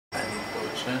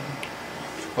question?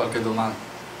 Qualche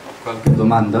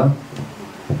domanda?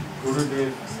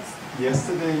 Gurudev,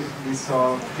 yesterday we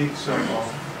saw a picture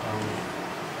of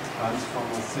Hans from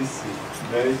Assisi,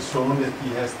 where it's shown that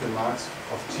he has the marks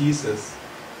of Jesus.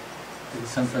 In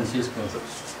San Francisco.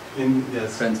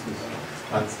 Yes.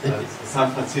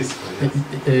 San Francisco, yes.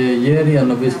 Ieri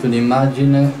hanno visto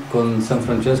un'immagine con San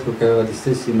Francesco che aveva gli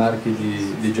stessi marchi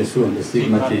di Gesù, gli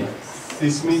stigmati.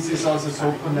 This means he's also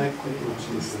so connected to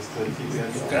Jesus that he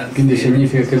has... Quindi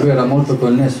significa che lui era molto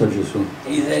connesso a Gesù.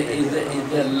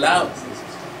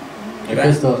 E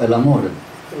questo è l'amore.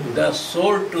 The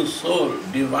soul to soul,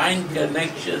 divine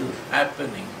connection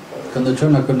happening. Quando c'è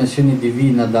una connessione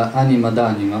divina da anima ad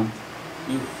anima,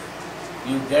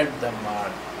 you get the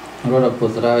mark. Allora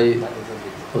potrai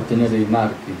ottenere i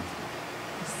marchi,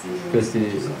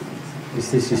 gli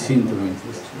stessi sintomi.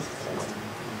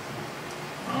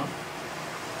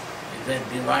 It's a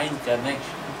divine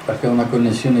connection. Perché è una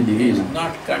connessione divina. It's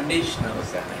not conditional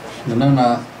connection. Non è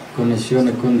una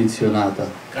connessione condizionata.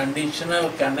 Conditional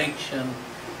connection,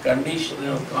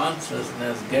 conditional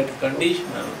consciousness get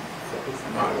conditional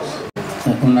marks.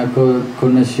 Una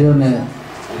connessione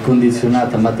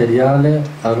condizionata materiale,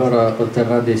 allora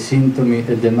otterrà dei sintomi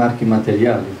e dei marchi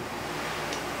materiali.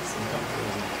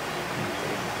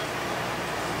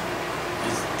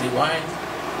 It's divine,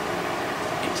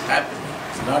 it's happening,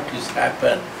 not it's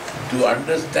happened. To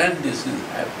understand this is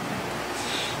happening.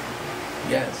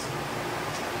 Yes.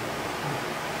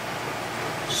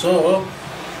 So,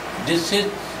 this is,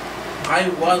 I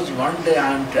was one day,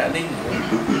 I am telling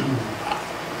you,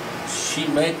 she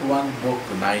made one book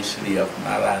nicely of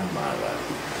Narayan Maharaj.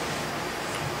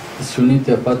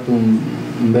 Suniti ha fatto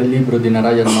un bel libro di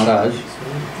Narayan Maharaj.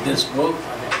 This book,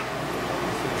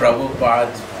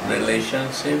 Prabhupada's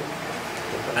relationship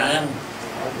and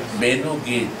Benu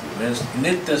Git, means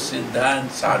Nitya Siddha and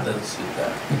Sadhana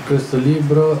Siddha. Questo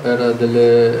libro era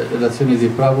delle relazioni di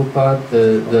Prabhupada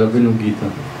e della Benu Gita.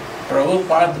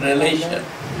 Prabhupada relation.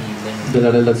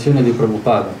 Della relazione di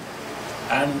Prabhupada.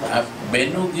 And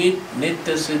Benu Git,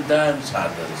 Nitya Siddha and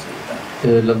Sadhana Siddha.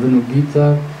 E la Benu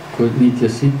Gita con Nitya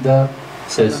Siddha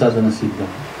e Sadhana Siddha.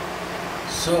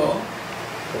 So,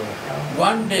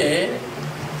 one day,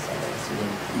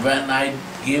 when I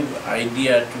give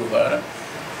idea to her,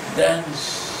 then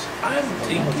I'm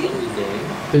thinking.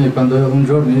 Quindi quando un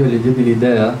giorno io gli diedi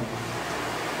l'idea,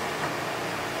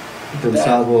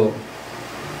 pensavo.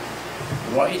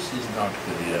 Voice is not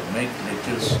clear, make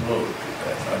little slow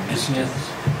or distance.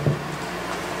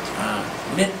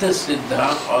 Nitya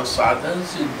Siddha or Sadhana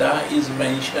Siddha is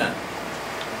mentioned.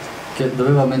 Che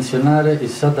doveva menzionare il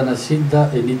Sadhana Siddha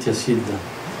e Nitya Siddha.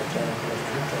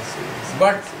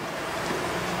 But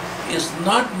it's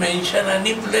not mentioned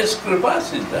any place Kripa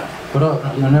Siddha. Però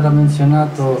non era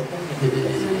menzionato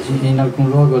in alcun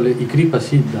luogo i Kripa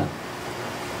Siddha.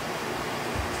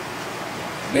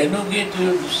 Benu Gita,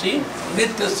 you see,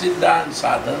 Nitya Siddha and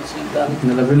Sadhana Siddha.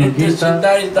 Nitya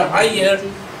Siddha is the higher,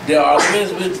 they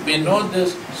always with, we know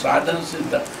this Sadhana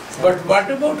Siddha. But what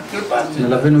about Kripa Siddha?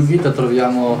 Nella Benu Gita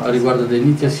troviamo a riguardo dei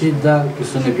Nitya Siddha che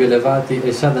sono i più elevati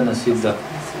e Sadhana Siddha.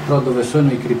 Però dove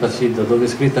sono i Kripa Siddha? Dove è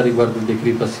scritta a riguardo dei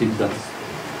Kripa Siddha?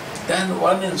 Then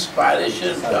one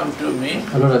inspiration come to me.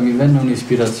 Allora mi venne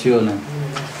un'ispirazione.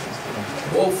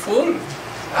 Oh fool!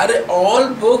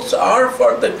 All books are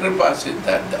for the Kripa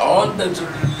Siddha, all the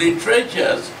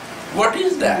literatures. What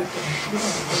is that?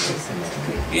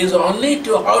 Is only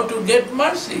to how to get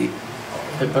mercy.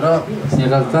 E però in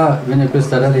realtà viene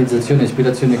questa realizzazione,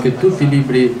 ispirazione che tutti i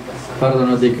libri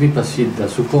parlano dei Kripa Siddha,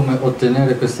 su come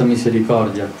ottenere questa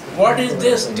misericordia. What is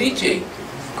this teaching?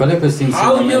 Qual è questo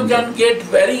How you insegnamento? can get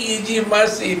very easy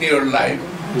mercy in your life.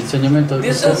 L'insegnamento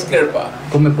This is Kripa.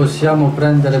 come possiamo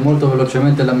prendere molto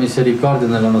velocemente la misericordia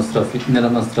nella nostra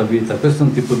vita. Questo è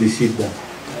un tipo di Siddha.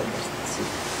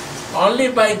 Only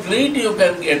by greed you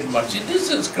can get mercy. This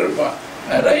is Kripa.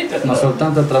 Right? Ma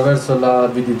soltanto attraverso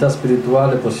l'avidità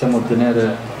spirituale possiamo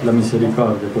ottenere la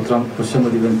misericordia, possiamo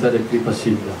diventare Kripa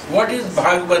Siddha. What is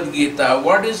Bhagavad Gita?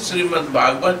 What is Srimad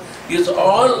Bhagavad? Is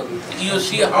all, you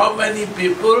see how many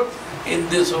people in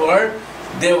this world,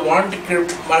 they want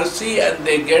mercy and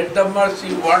they get the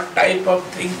mercy. What type of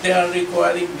thing they are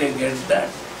requiring, they get that.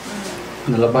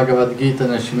 Nella Bhagavad Gita,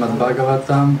 nel Srimad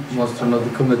Bhagavatam, mostrano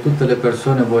di come tutte le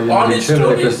persone vogliono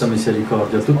ricevere questa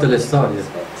misericordia, tutte le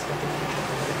storie.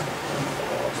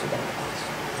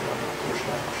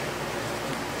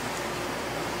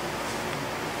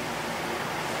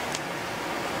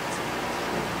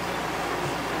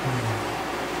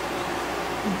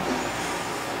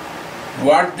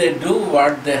 What they do,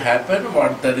 what they happen,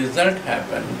 what the result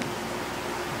happen.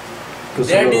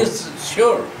 That is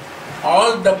sure.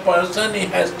 all the person he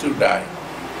has to die.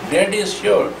 That is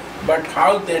sure. But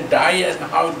how they die and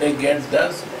how they get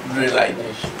this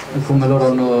realization. Come loro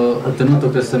hanno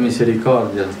ottenuto questa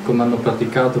misericordia, come hanno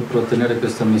praticato per ottenere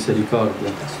questa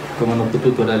misericordia, come hanno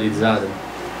potuto realizzare.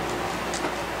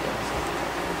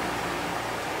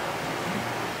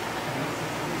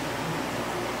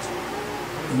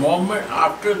 Moment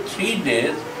after 3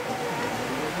 days,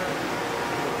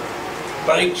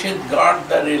 Parikshit got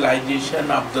the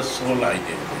realization of the soul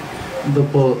identity.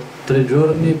 Dopo 3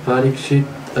 giorni Parikshit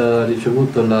ha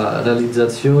ricevuto la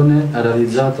realizzazione, ha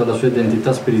realizzato la sua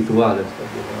identità spirituale.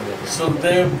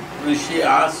 Sukdev Rishi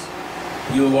asked,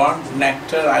 you want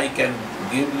nectar, I can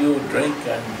give you drink.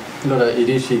 And Allora i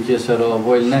rishi chiesero,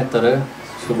 vuoi il nettare?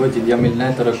 Se vuoi ti diamo il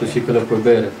nettare così che lo puoi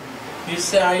bere. he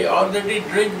said, I already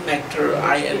drink nectar.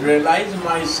 I realize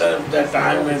myself that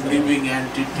I am a living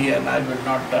entity and I will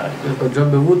not die. Ho già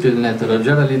bevuto il nettare, ho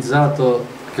già realizzato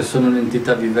che sono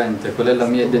un'entità vivente, qual è la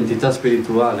mia identità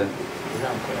spirituale.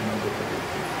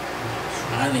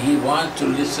 And he wants to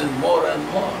listen more and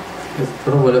more.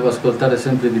 Però volevo ascoltare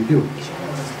sempre di più.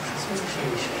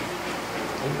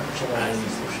 And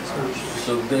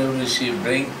Sukdev Rishi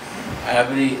bring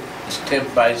every step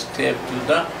by step to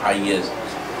the highest.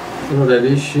 Allora i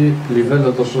rishi,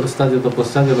 livello dopo stadio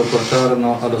lo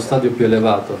portarono allo stadio più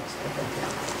elevato.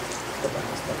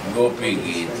 Gopi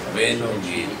Git, Venu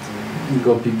Git,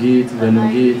 Gopi Git, Venu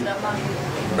Git,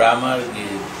 Brahmar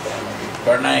Git,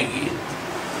 Pranay Git.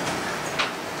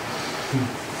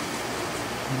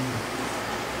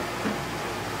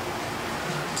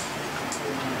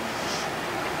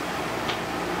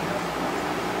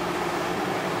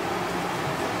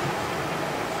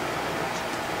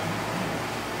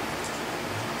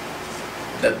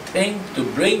 The thing to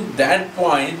bring that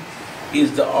point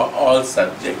is the all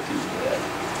subject is there.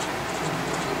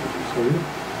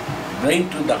 Bring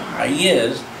to the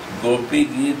highest, Gopi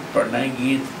Git, Pranay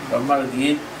Git, Brahmar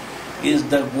Git, is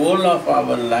the goal of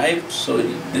our life, so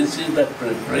this is the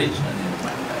preparation in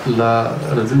my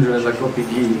life. Raggiungere la Gopi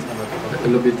Git è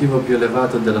l'obiettivo più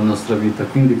elevato della nostra vita,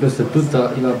 quindi questa è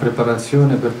tutta la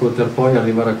preparazione per poter poi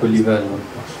arrivare a quel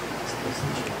livello.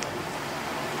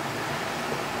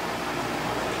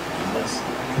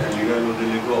 A livello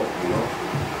delle gopi, no?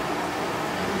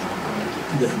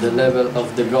 The level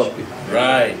of the Gopi.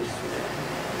 Right.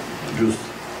 Giusto.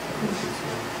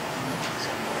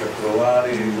 Per provare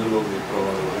quello che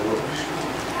provano le gopi.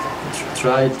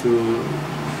 Try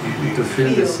to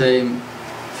feel the same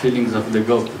feelings of the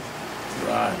Gopi.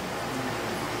 Right.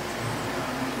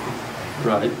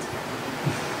 Right?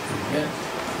 Yes.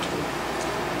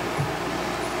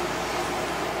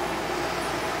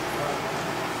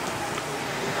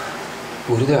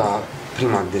 Gurudev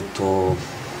prima ha detto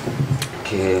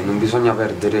che non bisogna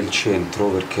perdere il centro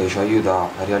perché ci aiuta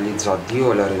a realizzare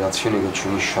Dio e la relazione che ci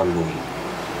unisce a Lui.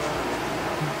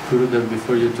 Gurudev,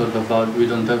 before you told about we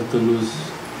don't have to lose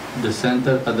the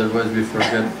center, otherwise we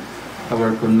forget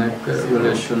our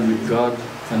relation with God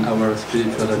and our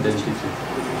spiritual identity.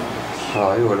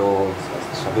 Allora, io volevo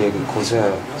sapere che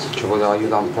cos'è, se ci poteva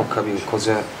aiutare un po' a capire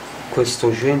cos'è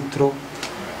questo centro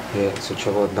e se ci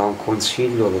può dare un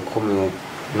consiglio per come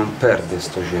non perde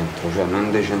questo centro, cioè non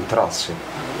decentrasse,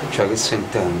 cioè che si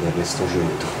intende questo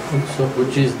centro. So,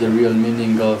 which is the real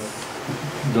meaning of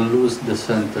don't lose the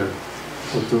center,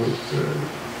 or to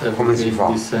Come si fa?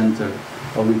 this center,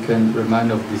 or we can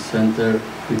remind of this center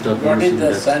without What is losing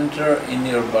the that. center in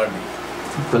your body?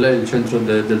 Qual è il centro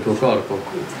del tuo corpo?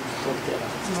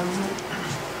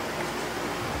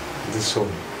 Adesso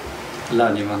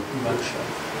L'anima.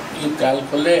 You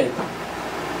calculate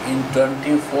in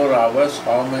 24 hours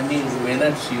how many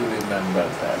minutes you remember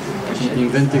that. In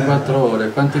 24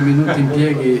 ore, quanti minuti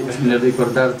impieghi nel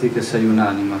ricordarti che sei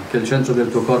un'anima, che il centro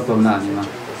del tuo corpo è un'anima?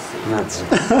 mezzo.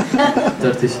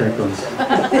 30 seconds.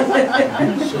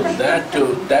 So that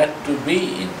to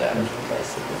be in that.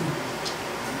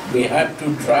 We have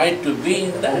to try to be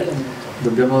in that.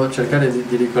 Dobbiamo cercare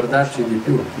di ricordarci di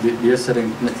più, di essere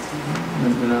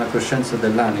nella coscienza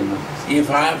dell'anima. If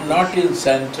I am not in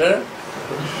center,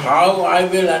 how I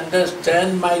will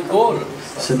understand my goal?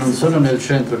 Se non sono nel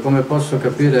centro, come posso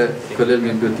capire qual è il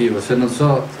mio obiettivo? Se non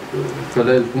so qual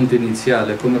è il punto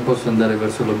iniziale, come posso andare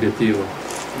verso l'obiettivo?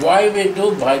 Why we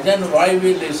do bhajan? Why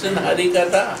we listen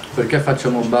Harikatha? Perché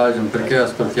facciamo bhajan? Perché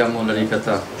ascoltiamo la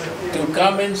Harikatha? To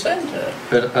come in center.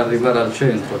 Per arrivare al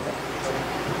centro.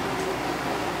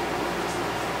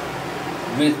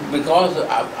 Because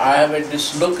I have a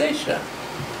dislocation.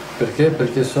 Perché?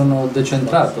 Perché sono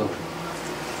decentrato.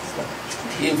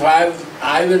 If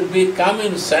I will become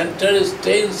in center,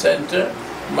 stay in center,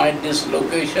 my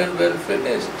dislocation will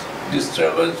finish.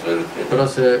 disturbance will finish. Però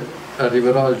se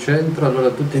arriverò al centro, allora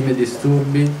tutti i miei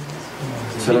disturbi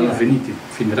saranno finiti,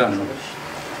 finiranno.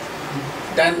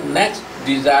 Then next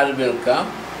desire will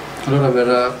come. Allora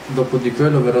verrà, dopo di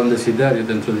quello verrà un desiderio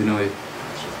dentro di noi.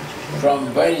 From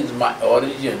where is my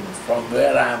origin? From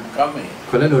where I am coming?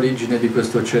 Qual è l'origine di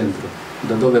questo centro?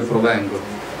 Da dove provengo?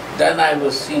 Then I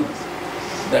will see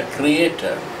the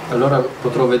Creator. Allora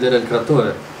potrò vedere il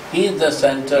Creatore He is the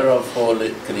center of whole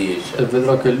e creation.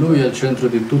 vedrò che Lui è il centro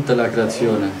di tutta la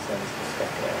creazione.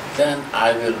 Then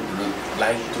I will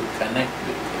like to connect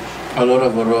with Him. Allora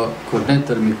vorrò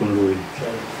connettermi con Lui.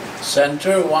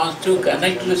 Center wants to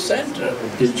connect with center.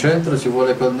 Il centro si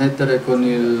vuole connettere con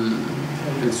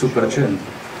il supercentro.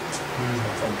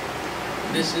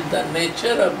 This is the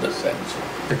nature of the center.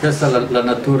 E questa è la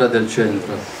natura del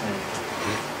centro.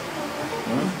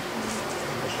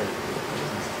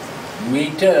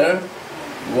 Meter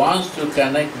wants to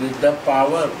connect with the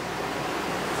power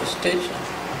station.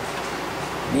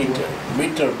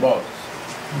 Meter box.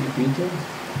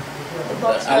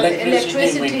 Box, The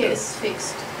electricity meter. is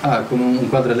fixed. Ah, come un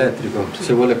quadro elettrico.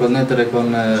 Si vuole connettere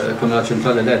con la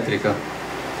centrale elettrica.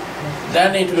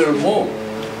 Then it will move.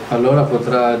 Allora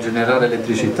potrà generare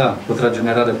elettricità, potrà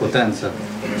generare potenza.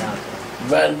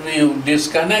 When we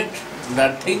disconnect,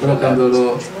 nothing Però will quando happen.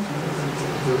 lo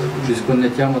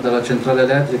disconnettiamo dalla centrale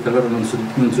elettrica, allora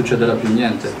non succederà più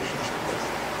niente.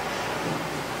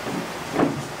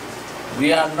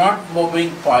 We are not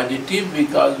moving positive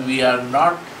because we are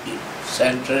not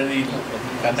centrally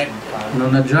connected.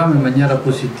 Non agiamo in maniera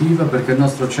positiva perché il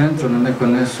nostro centro non è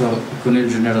connesso con il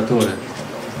generatore.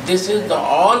 This is the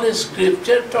all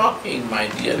scripture talking, my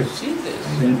dear. See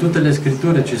this. In tutte le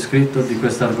scritture c'è scritto di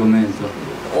questo argomento.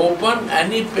 Open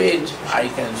any page, I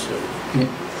can show you.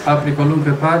 Apri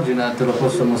qualunque pagina, te lo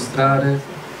posso mostrare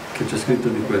che c'è scritto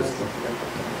di questo.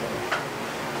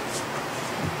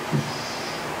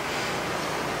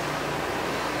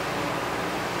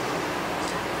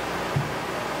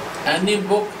 Any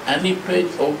book, any page,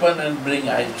 open and bring,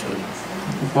 I show you.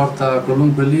 Porta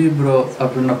qualunque libro,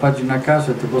 apri una pagina a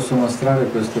caso e ti posso mostrare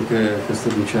questo che sto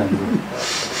dicendo.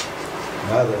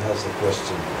 Mother has a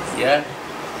question. Yeah?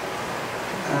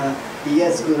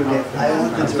 Yes, Gurudev. I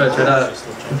wanted to Aspetta, ask.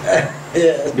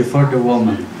 c'era Before the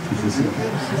Woman.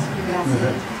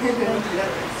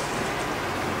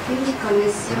 Quindi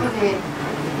connessione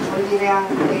vuol dire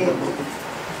anche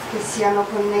che siano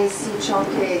connessi ciò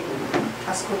che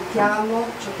ascoltiamo,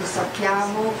 ciò che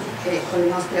sappiamo e con le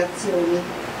nostre azioni.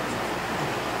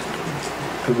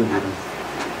 Cosa dire?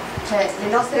 Cioè le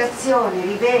nostre azioni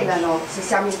rivelano se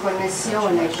siamo in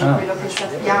connessione con quello che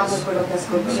sappiamo e quello che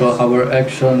ascoltiamo. So our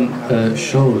action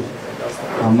shows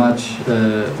how much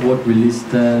what we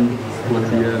listen, what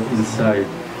we have inside.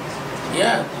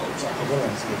 Yeah.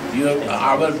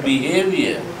 Our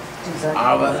behavior,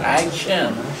 our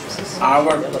action,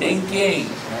 our thinking,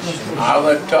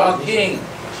 our talking,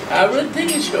 everything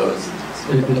shows.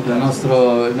 Il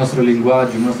nostro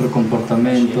linguaggio, il nostro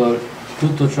comportamento,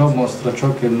 tutto ciò mostra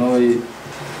ciò che noi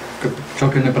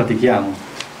pratichiamo.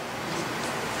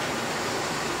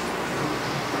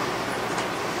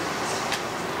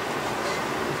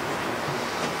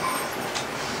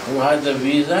 Who has a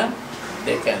vision,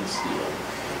 they can see it.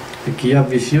 E chi ha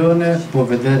visione può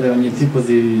vedere ogni tipo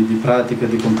di pratica,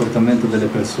 di comportamento delle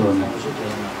persone.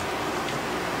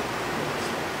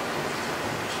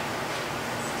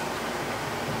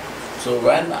 So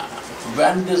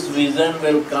when this vision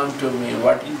will come to me,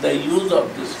 what is the use of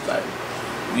this life?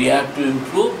 We have to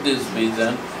improve this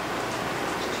vision.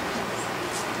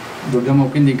 Dobbiamo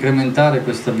quindi incrementare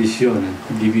questa visione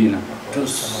divina, To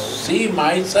see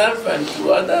myself and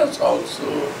to others also.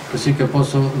 così che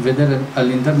posso vedere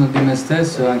all'interno di me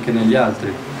stesso e anche negli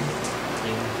altri.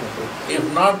 If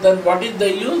not, then what is the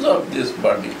use of this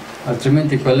body?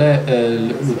 Altrimenti qual è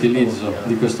l'utilizzo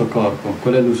di questo corpo?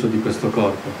 Qual è l'uso di questo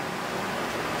corpo?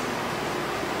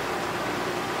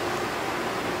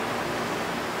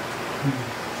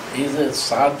 Is a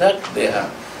sadhak deha.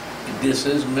 This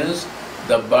means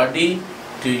the body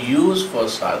to use for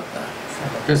sadhana.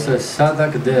 Questo è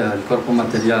Sadhak Deha, il corpo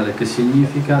materiale, che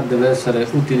significa deve essere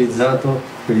utilizzato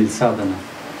per il sadhana.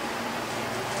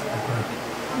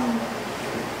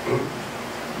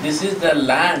 This is the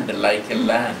land, like a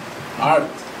land,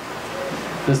 earth.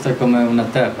 Questa è come una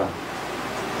terra.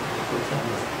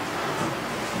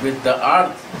 With the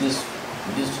earth, this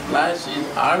flesh is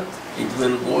earth, it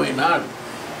will go in earth.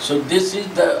 So this is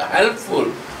the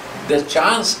helpful. The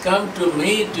chance come to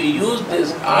me to use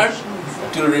this earth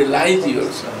to realize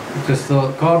yourself.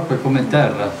 Questo corpo è come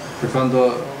terra, che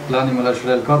quando l'anima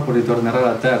lascerà il corpo ritornerà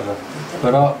alla terra,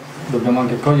 però dobbiamo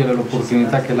anche cogliere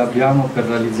l'opportunità che l'abbiamo per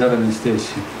realizzare noi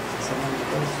stessi.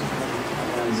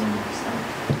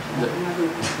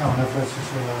 Una frase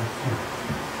sulla...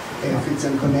 If it's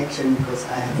in connection because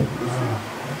I have...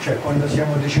 Cioè quando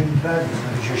siamo decentrati,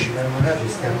 come dice Sadhu Maharaja,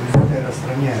 stiamo in una terra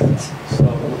straniera. So,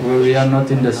 when we are not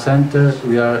in the center,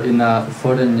 we are in a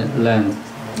foreign land.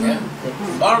 Yeah.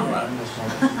 Foreigner.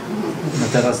 Una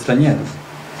terra straniera.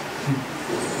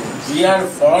 We are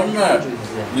foreigner.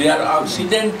 We are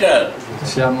occidental.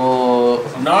 Siamo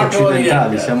Not occidentali,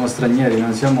 oriental. siamo stranieri,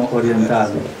 non siamo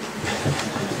orientali.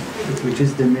 Which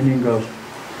is the meaning of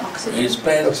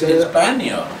Spanish.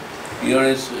 Here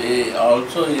is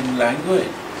also in language.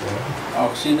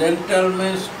 Occidental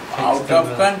means out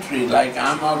of country, like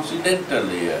I'm occidental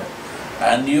here.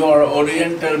 And you are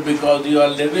oriental because you are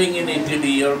living in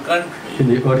Italy, your country.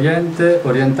 Quindi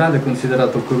orientale è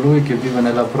considerato colui che vive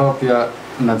nella propria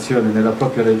nazione, nella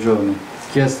propria regione.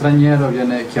 Chi è straniero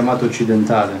viene chiamato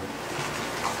occidentale.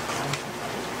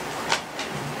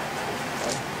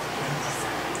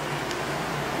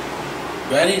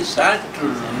 Very sad to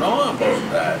know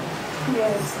about that.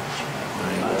 Yes.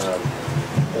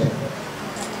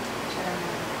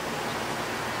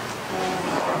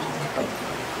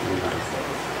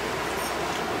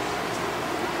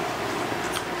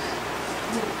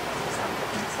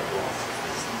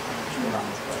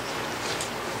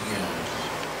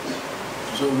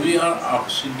 So we are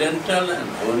occidental and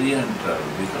oriental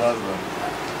because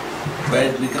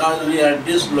we are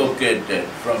dislocated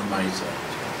from myself.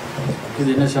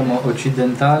 Quindi noi siamo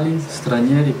occidentali,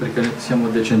 stranieri perché siamo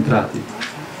decentrati.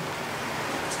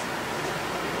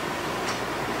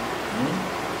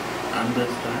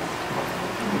 Understand?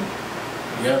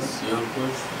 Yes, your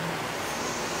question.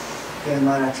 Okay,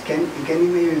 Maharaj, can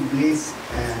you maybe please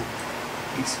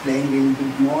explain a little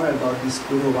bit more about this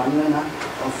Guru Vandana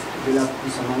of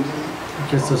Vilakkusamanjali? Ho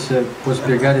chiesto se può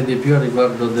spiegare di più a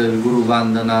riguardo del Guru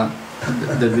Vandana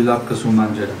del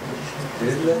Vilakkusamanjali.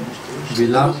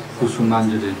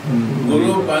 Vilakkusamanjali.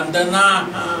 Guru Vandana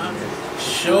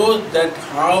shows that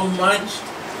how much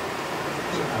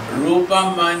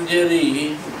Rupa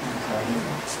Manjari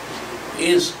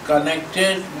is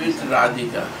connected with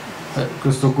Radhika.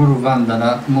 Questo Guru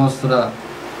Vandana mostra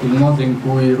il modo in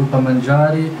cui Rupa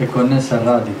Manjari è connessa a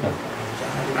Radhika.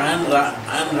 And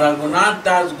Raghunath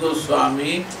Das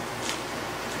Goswami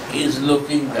is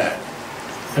looking that.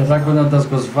 E Raghunath Das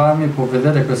Goswami può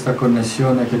vedere questa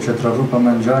connessione che c'è tra Rupa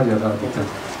Manjari e Radhika.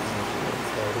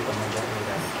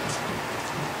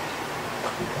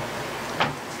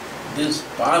 This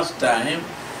pastime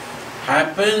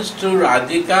happens to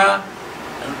Radhika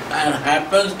and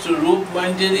happens to Rup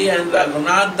Manjari, and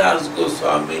Raghunath Das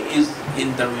Goswami is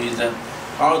in the vision,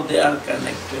 how they are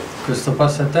connected. Questo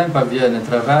passatempo avviene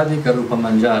tra Radhika e Rupa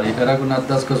Manjari e Raghunath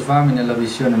Das Goswami nella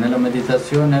visione, nella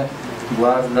meditazione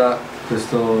guarda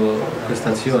questa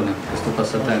azione, questo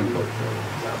passatempo.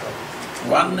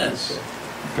 Oneness.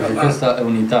 Perché questa è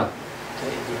unità.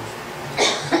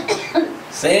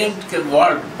 Same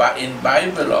word in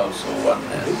Bible also,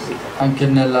 oneness. Anche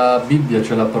nella Bibbia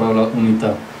c'è la parola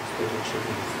unità.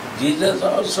 Jesus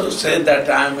also said that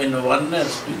I am in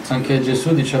oneness with you. Anche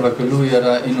Gesù diceva che lui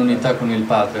era in unità con il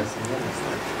Padre.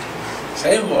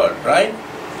 Same word, right?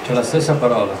 C'è la stessa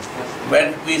parola.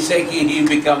 When we say he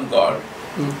become God.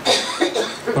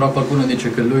 Però qualcuno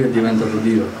dice che lui è diventato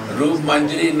Dio. Rup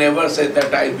Manjari never said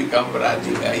that I become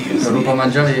Radhika. You see? Rupa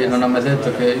Manjari non ha mai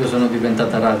detto che io sono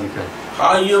diventata Radhika.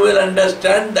 How you will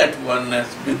understand that oneness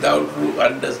without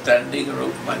understanding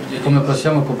Rup Manjari? Come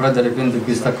possiamo comprendere quindi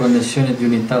questa connessione di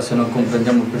unità se non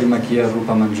comprendiamo prima chi è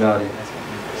Rupa Manjari?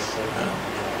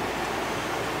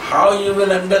 How you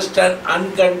will understand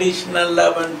unconditional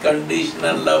love and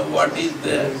conditional love? What is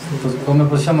there? Come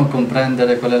possiamo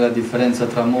comprendere qual è la differenza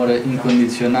tra amore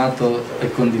incondizionato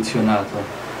e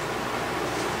condizionato?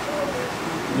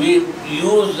 We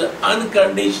use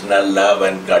unconditional love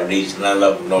and conditional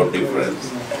love, no difference.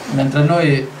 Mentre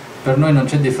per noi non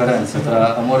c'è differenza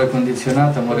tra amore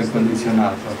condizionato e amore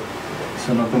incondizionato,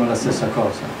 sono come la stessa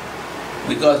cosa.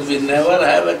 Because we never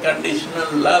have a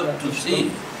conditional love to see.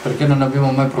 Perché non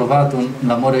abbiamo mai provato un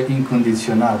amore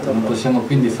incondizionato, non possiamo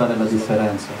quindi fare la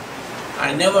differenza.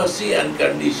 I never see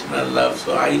unconditional love,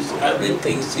 so I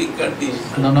everything see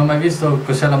conditional. Non ho mai visto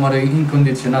cos'è l'amore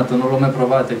incondizionato, non l'ho mai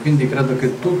provato e quindi credo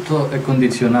che tutto è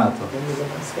condizionato.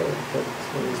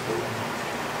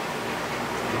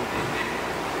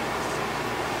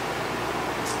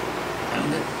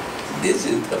 And this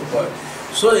is the point.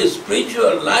 So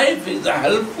spiritual life is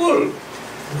helpful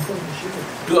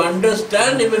to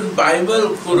understand even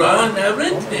Bible, Quran,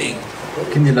 everything.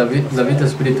 Quindi la vita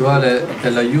spirituale è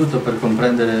l'aiuto per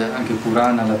comprendere anche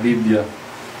Purana, la Bibbia.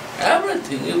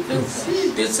 Everything you can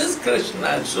see, this is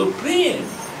Krishna, supreme.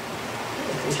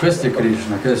 Questo è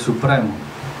Krishna, che è supremo.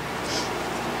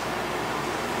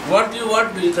 What you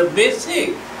want is the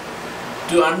basic,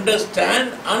 to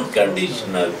understand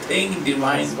unconditional thing,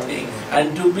 divine thing,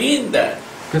 and to be in that.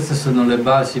 Queste sono le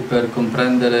basi per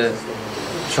comprendere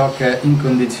ciò che è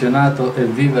incondizionato e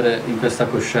vivere in questa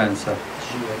coscienza.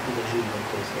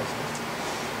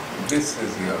 This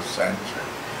is your center.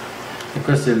 E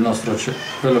questo è il nostro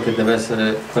quello che deve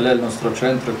essere, qual è il nostro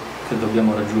centro che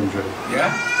dobbiamo raggiungere. Yeah?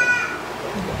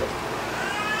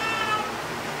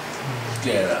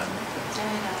 Clear.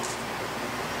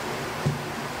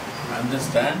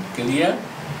 Understand? Clear?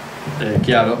 È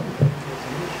chiaro?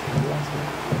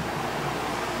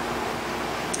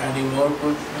 Any more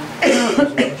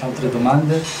questions? Altre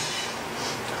domande?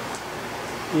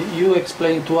 You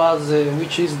explain to us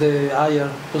which is the higher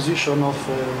position of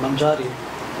Manjari,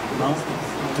 no?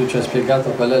 Tu ci hai spiegato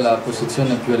qual è la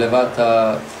posizione più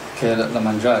elevata che è la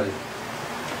Manjari.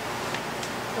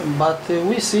 But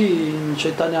we see in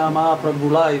Chaitanya Mahaprabhu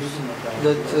life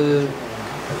that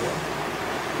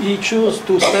he chose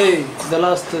to stay the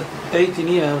last 18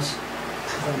 years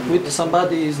with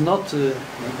somebody is not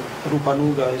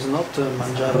Rupanuga, is not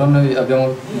Manjari. Però noi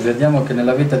vediamo che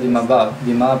nella vita di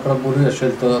Mahaprabhu lui ha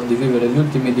scelto di vivere gli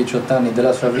ultimi 18 anni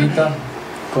della sua vita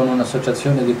con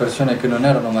un'associazione di persone che non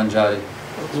erano Manjari.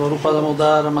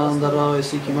 Swarupadamodara, Manandara,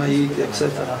 Sikhimaiti, etc.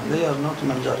 They are not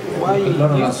Manjari. Why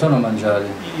Loro non sono Manjari.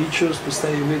 he chose to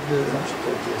stay with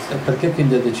E perché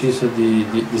quindi ha deciso di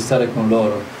stare con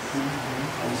loro?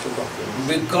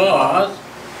 Because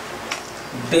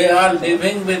they are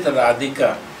living with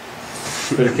Radhika.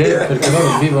 Perché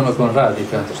loro vivono con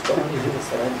Radhika.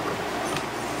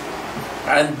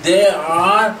 And they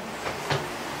are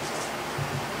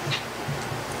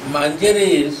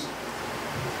Manjaris.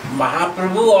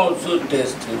 Mahaprabhu also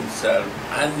tested himself,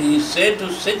 and he said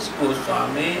to Six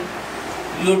Goswami,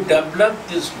 you develop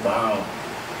this vow,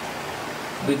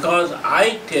 because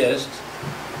I test,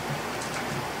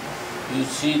 you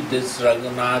see this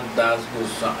Raghunath Das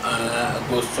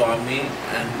Goswami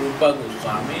and Rupa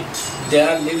Goswami, they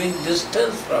are living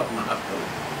distance from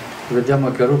Mahaprabhu.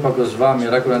 Vediamo che Rupa Goswami e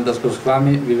Raghunath Das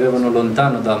Goswami vivevano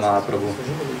lontano da Mahaprabhu.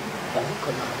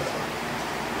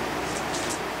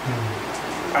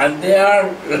 And they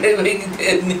are living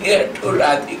near to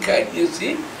Radhika, you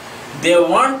see. They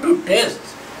want to test.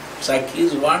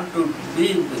 Sakhis want to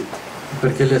be with.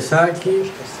 Perché le Sakhi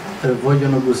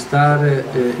vogliono gustare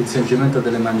il sentimento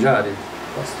delle Manjari.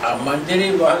 A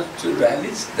Manjari wants to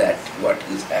relish that, what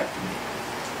is happening.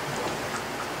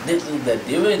 This is the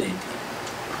divinity.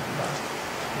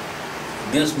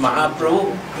 This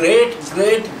Mahaprabhu, great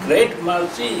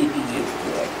mercy he gives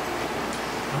to us.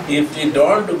 If we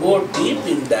don't go deep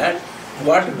in that,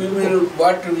 what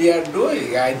we are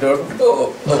doing, I don't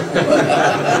know.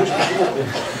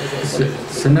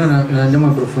 Se noi non andiamo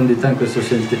in profondità in questo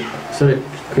sentimento. Sorry,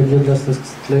 could you just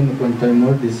explain one time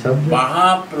more this subject?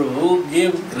 Mahaprabhu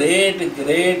give great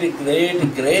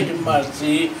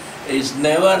mercy. It's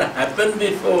never happened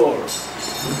before.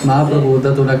 Mahaprabhu ha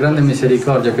dato una grande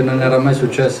misericordia che non era mai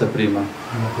successa prima.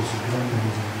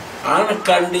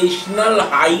 Unconditional,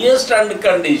 highest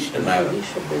unconditional.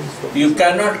 You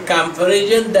cannot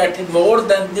comparison that more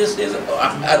than this is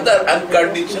other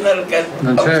unconditional can.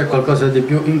 Non c'è qualcosa di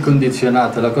più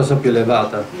incondizionato, la cosa più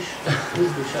elevata.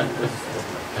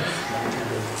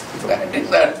 That is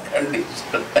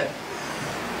unconditional.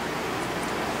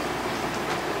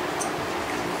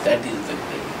 That is the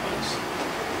great mercy.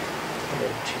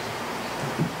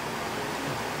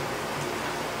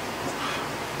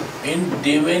 In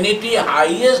divinity,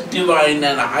 highest divine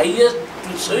and highest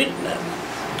sweetness.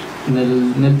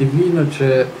 Nel divino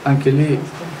c'è anche lì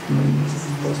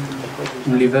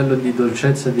un livello di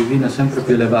dolcezza divina sempre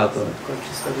più elevato.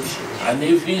 And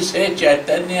if we say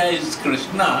Chaitanya is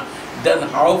Krishna, then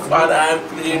how far I am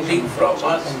creating from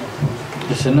us?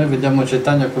 E se noi vediamo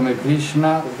Chaitanya come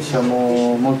Krishna,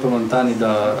 siamo molto lontani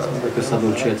da questa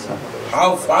dolcezza.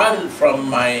 How far from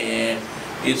my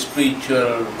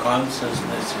spiritual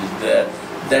consciousness is there,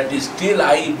 that is still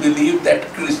I believe that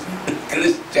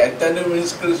Chaitanya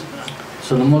means Krishna.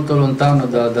 Sono molto lontano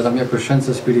dalla mia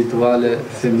coscienza spirituale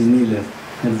femminile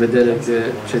nel vedere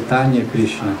che Chaitanya è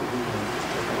Krishna.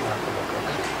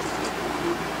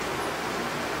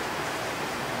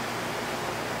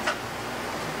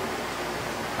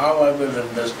 How I will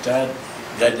understand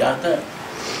Gadadhar?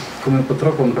 Come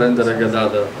potrò comprendere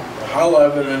Gadadhar? How I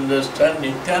will understand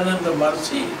Nityananda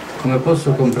Mercy? Come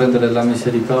posso comprendere la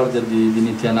misericordia di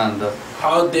Nityananda?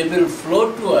 How they will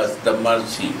flow to us, the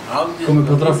mercy. How this Come will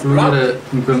potrà be fluire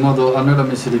in quel modo a noi la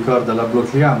misericordia? La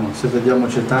blocchiamo se vediamo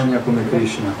Chaitanya come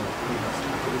Krishna.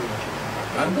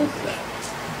 blocked. Understand?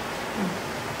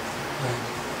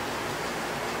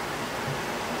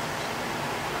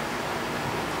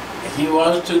 He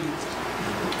want to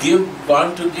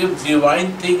give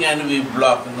divine thing and we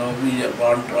block. No, we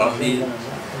want only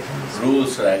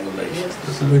rules, regulations.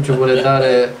 Lui ci vuole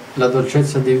dare la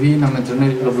dolcezza divina mentre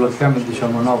noi lo blocchiamo e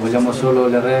diciamo no, vogliamo solo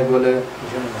le regole,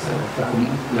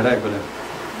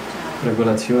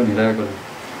 regolazioni, regole.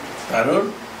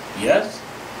 Arun, yes?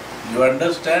 You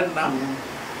understand now?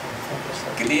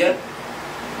 Clear?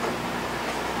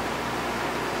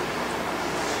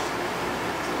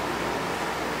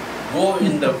 Go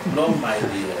in the flow, my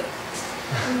dear.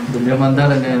 Dobbiamo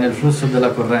andare nel flusso della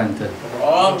corrente.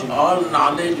 All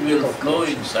knowledge will flow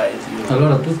inside you.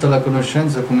 Allora tutta la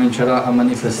conoscenza comincerà a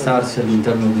manifestarsi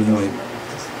all'interno di noi.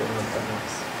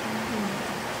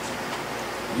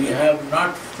 We have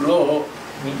not flow,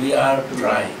 we are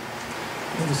dry.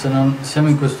 Se non siamo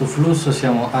in questo flusso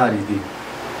siamo aridi.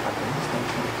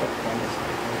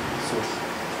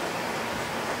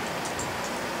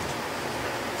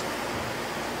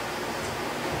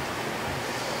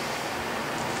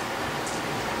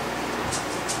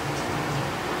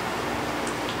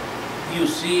 You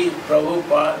see,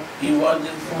 Prabhupada, he was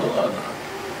in flow or not?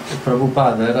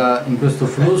 Prabhupada era in questo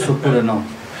flusso oppure no?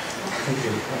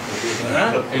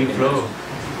 Huh? In flow.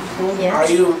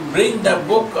 You bring the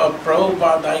book of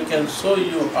Prabhupada, I can show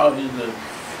you how he did.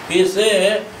 He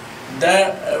say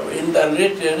that in the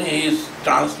written, he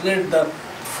translated the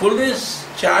foolish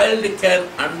child can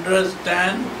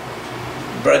understand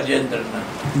Brajendranath.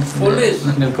 Foolish.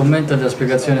 Nel commento della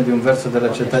spiegazione di un verso della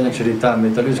Chaitanya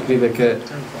Charitamrita, lui scrive che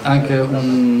anche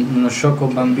uno sciocco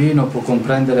bambino può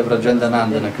comprendere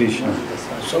Brajendanandana, Krishna.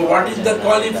 So what is the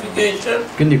qualification?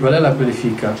 Quindi qual è la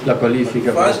qualifica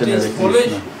per First is ottenere foolish.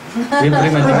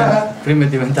 Krishna? Prima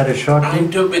diventare sciocchi And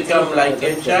to become like a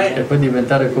e child, poi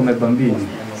diventare come bambini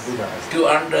to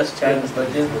understand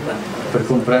Brajendranath. per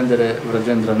comprendere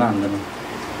Brajendranandana.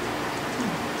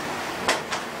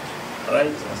 Right?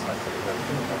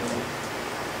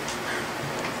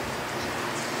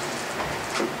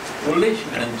 Foolish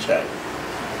and child.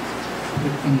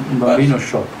 Un bambino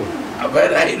sciocco.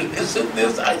 When I listen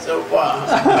this, I said, wow,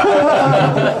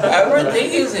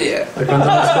 everything is here. E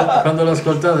quando l'ho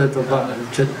ascoltato ho detto,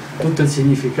 c'è tutto il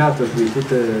significato qui,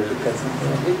 tutte il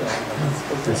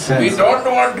We senso. don't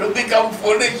want to become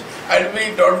foolish and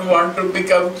we don't want to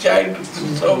become child,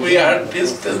 so we are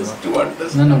distant to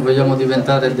understand. Noi non vogliamo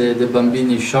diventare dei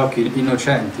bambini sciocchi,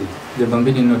 innocenti, dei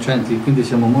bambini innocenti, quindi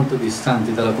siamo molto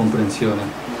distanti dalla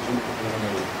comprensione.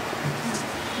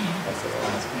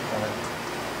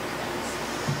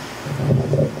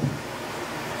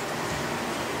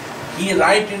 He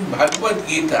write in Bhagavad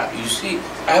Gita, you see,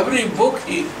 every book,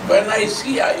 when I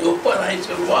see, I open, I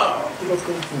say, wow.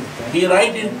 He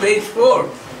write in page 4,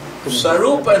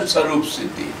 Sarup and Sarup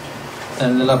Siddhi.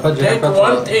 Nella pagina Take 4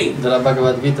 one thing. della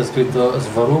Bhagavad Gita è scritto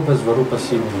Svarupa e Svarupa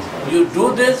Siddhi. You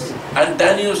do this and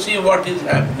then you see what is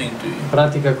happening to you.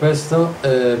 Pratica questo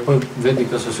e poi vedi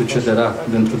cosa succederà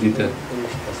dentro di te.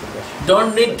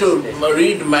 Don't need to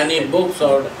read many books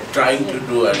or trying to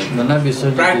do anything. Non hai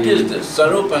bisogno Practice this,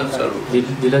 Sarup and Sarup.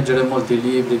 di leggere molti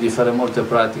libri, di fare molte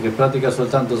pratiche, pratica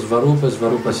soltanto Svarupa e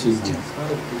Svarupa Siddhi.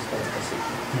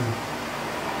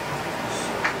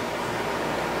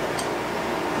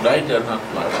 Right or not,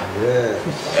 Maharaj?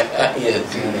 Yeah. Yes.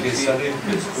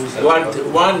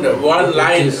 One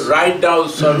line, write down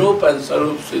Sarup and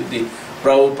Sarup Siddhi,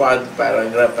 Prabhupada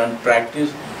paragraph and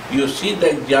practice. You see the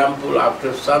example,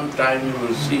 after some time you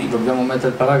will see. Dobbiamo mettere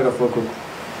il paragrafo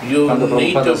You quando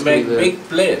need Prabhupada to make scrive. big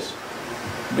place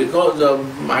because of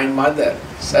my mother,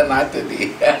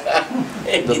 Sanatani.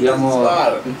 It is Dobbiamo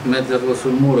small. metterlo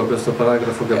sul muro questo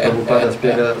paragrafo che Prabhupada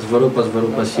spiega Svarupa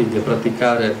Svarupa Siddhi e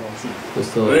praticare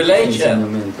questo Relation.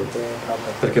 insegnamento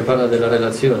perché parla della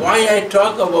relazione. Why I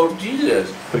talk about Jesus?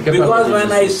 Perché Because parlo di when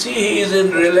Gesù? I see he is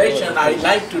in relation, I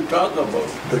like to talk about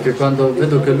it. Perché quando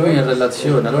vedo che lui è in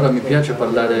relazione, allora mi piace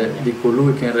parlare di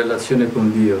colui che è in relazione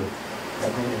con Dio.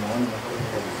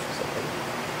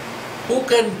 Who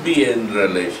can be in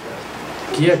relation?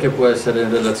 Chi è che può essere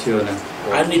in relazione?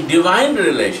 And a divine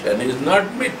relation is not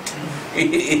with,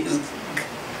 it is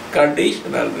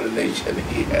conditional relation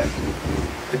he has.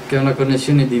 Perché è una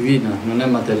connessione divina, non è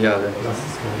materiale.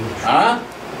 Huh?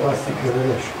 Plastic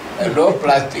relation. No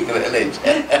plastic relation.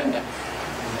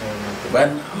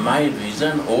 When my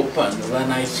vision opened,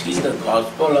 when I see the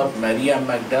Gospel of Maria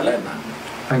Magdalena,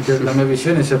 Anche la mia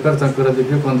visione si è aperta ancora di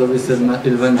più quando ho visto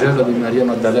il Vangelo di Maria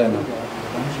Maddalena.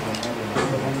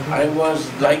 I was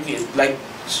like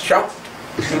shocked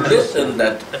to listen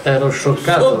that. Ero So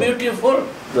scioccato beautiful.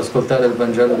 ad ascoltare il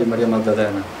Vangelo di Maria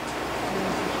Maddalena.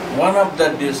 One of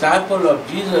the disciples of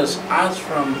Jesus asked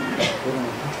from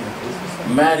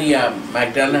Maria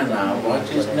Magdalena, what's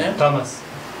his name? Thomas.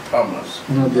 Thomas.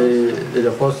 Uno degli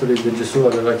apostoli di Gesù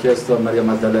aveva chiesto a Maria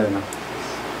Maddalena.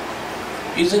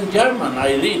 It's in German,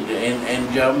 I read.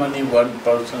 In Germany, one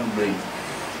person brings.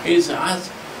 He's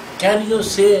asked, can you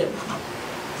say,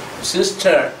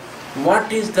 sister,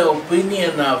 what is the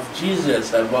opinion of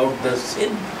Jesus about the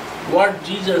sin? What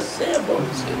Jesus say about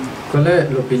sin? Qual è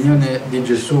l'opinione di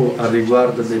Gesù al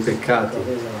riguardo dei peccati?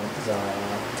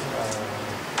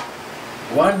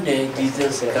 One day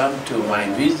Jesus came to my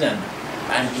vision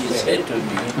and he said to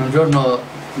me, Un giorno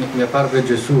mi apparve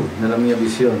Gesù nella mia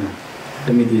visione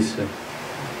e mi disse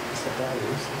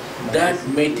that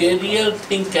material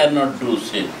thing cannot do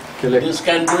sin. This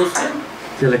can do sin.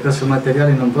 che le cose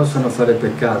materiali non possono fare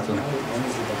peccato.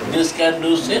 This can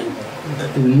do sin.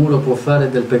 Il mulo può fare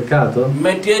del peccato?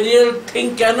 Material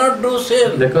thing cannot do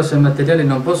sin. Le cose materiali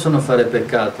non possono fare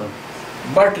peccato.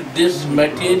 But this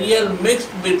material mixed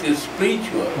with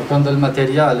spiritual, Ma quando il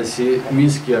materiale si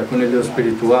mischia con il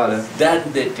spirituale, then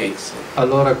they take sin.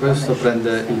 allora questo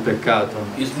prende il peccato.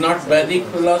 It's not Vedic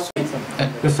philosophy.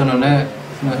 Questo non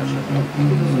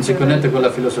si connette con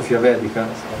la filosofia vedica.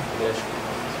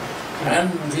 And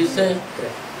he said,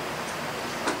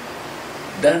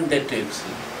 then they take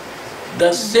sin.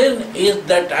 The sin is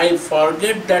that I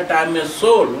forget that I'm a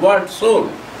soul. What soul?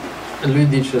 Lui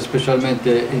dice specialmente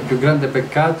il più grande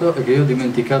peccato è che io ho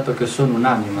dimenticato che sono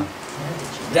un'anima.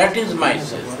 That is my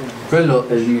sin. Quello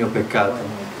è il mio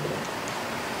peccato.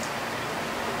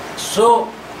 So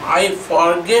I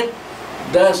forget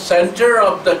the center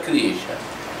of the creation.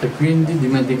 E quindi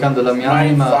dimenticando la mia My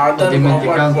anima father ho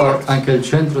dimenticato overworks. anche il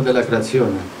centro della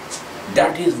creazione.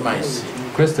 That is my sin.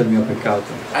 Questo è il mio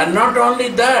peccato. And not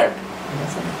only that,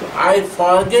 I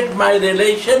forget my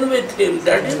relation with him.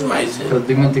 That is my Ho sin.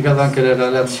 dimenticato anche la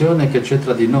relazione che c'è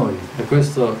tra di noi e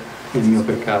questo è il mio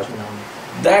peccato.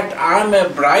 That I'm a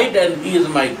bride and he is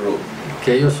my groom.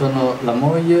 Che io sono la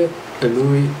moglie e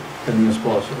lui è il mio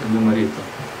sposo, il mio marito.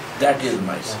 That is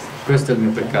my sin. Questo è il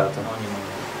mio peccato.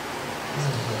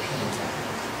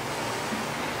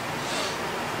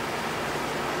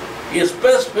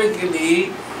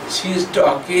 Specifically, she is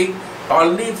talking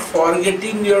only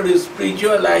forgetting your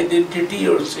spiritual identity,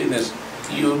 your sin is,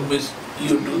 you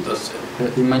do the sin.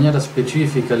 In maniera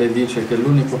specifica le dice che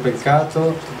l'unico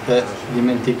peccato è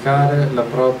dimenticare la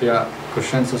propria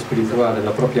coscienza spirituale,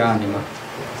 la propria anima.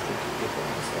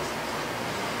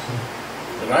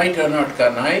 Right or not,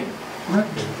 can I?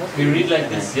 We read like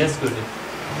this, yes, Gurudev.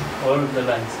 All the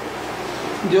lines.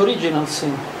 The original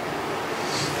sin.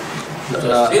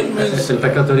 È il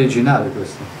peccato originale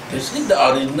questo. This is the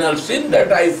original sin that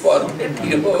I forget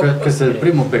you. Questo è il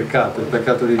primo peccato, il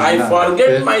peccato I originale.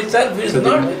 forget myself is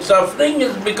not suffering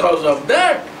is because of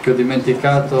that. Che ho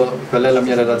dimenticato qual è la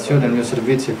mia relazione, il mio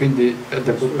servizio, e quindi è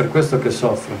per questo che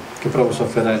soffro, che provo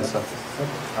sofferenza.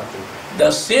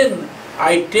 The sin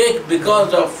I take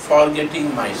because of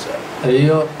forgetting myself. E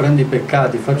io prendo i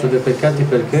peccati, faccio dei peccati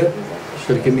perché?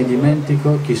 Perché mi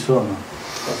dimentico chi sono.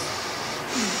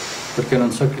 Perché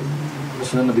non so che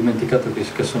sono dimenticato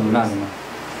che sono un'anima.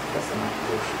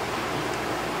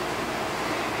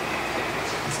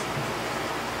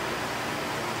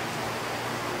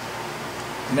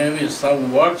 Maybe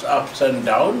some words ups and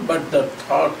down, but the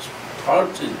thoughts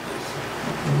is this.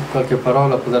 Qualche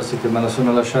parola può darsi che me la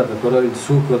sono lasciata, però il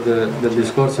succo del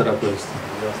discorso era questo.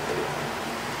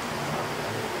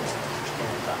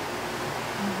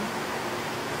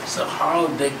 So how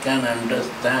they can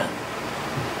understand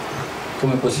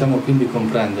Come possiamo quindi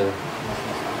comprendere?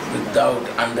 without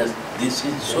this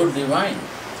is so divine.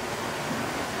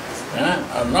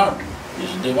 Or not?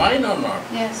 It's divine or not?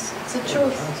 Yes, it's the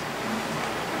truth.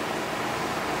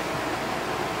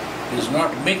 It's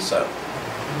not mix up.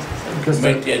 Questo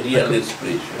Material e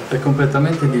spiritual. è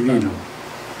completamente divino.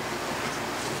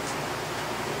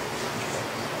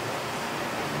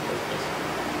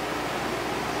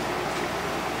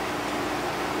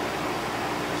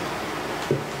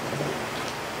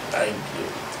 Thank you.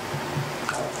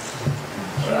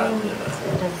 Radhe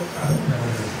Radhe.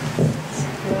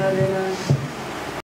 Radhe Radhe.